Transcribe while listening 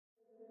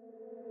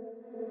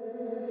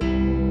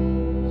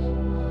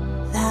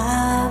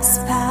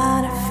lost,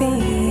 but I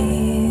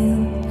feel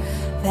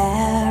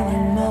their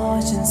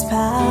emotions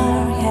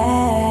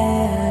parade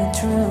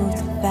through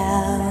the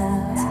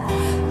bells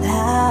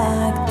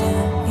like the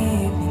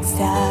evening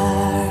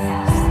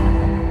stars.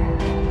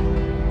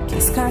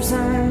 Kiss scars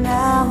on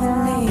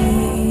our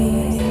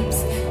lips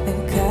and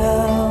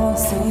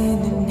goes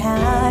in the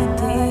night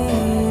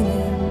in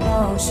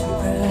emotion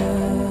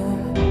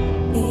room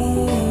in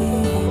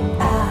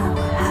our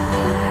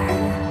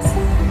hearts.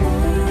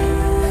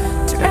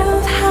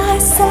 Through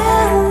highs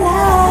and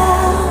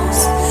lows,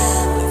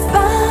 we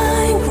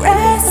find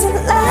grace and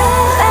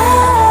love.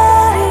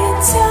 Let it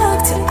talk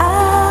to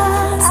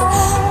us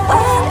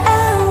when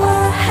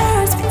our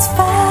hearts beat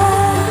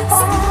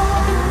fast.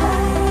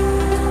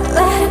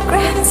 Let it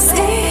grab and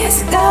see us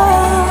go.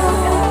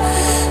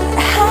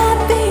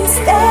 Happy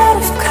instead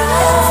of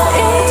cold.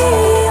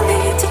 Feel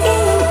it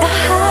in the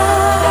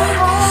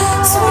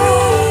heart.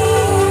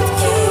 Sweet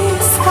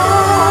kiss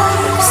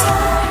scars.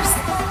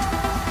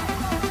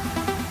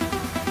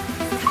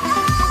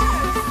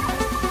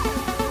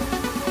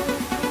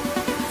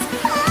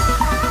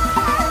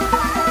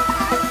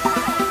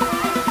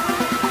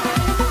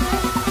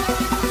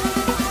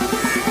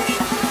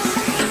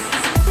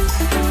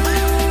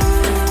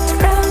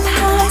 Through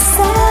highs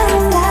and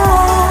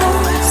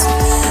lows,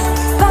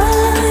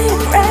 find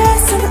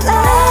grace and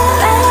love.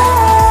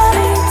 Let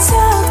it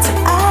talk to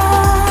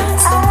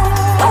us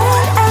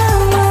when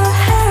our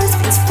hearts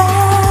beat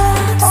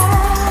fast.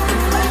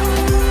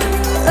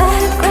 Let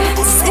it grab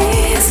and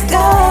see us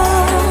go.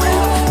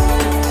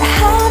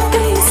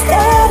 Happy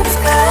instead of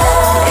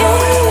cold.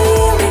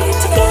 Feel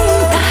it in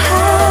the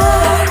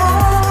heart.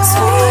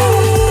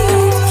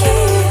 Sweet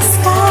kiss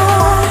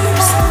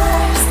scars.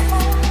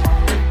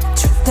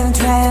 Through the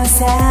trails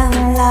and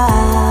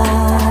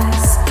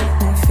lies,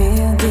 we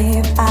feel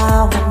deep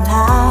our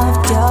love.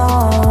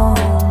 Don't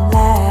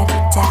let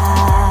it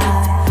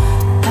die.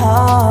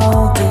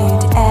 Hold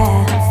it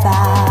and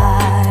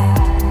fight.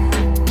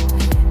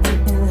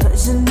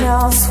 Illusion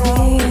of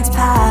sweet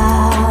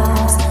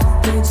past.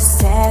 We just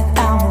set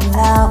our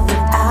love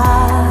with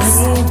us,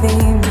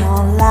 leaving no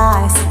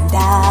lies and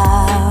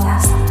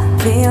doubts.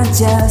 Feel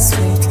just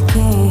sweet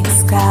kiss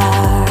scars.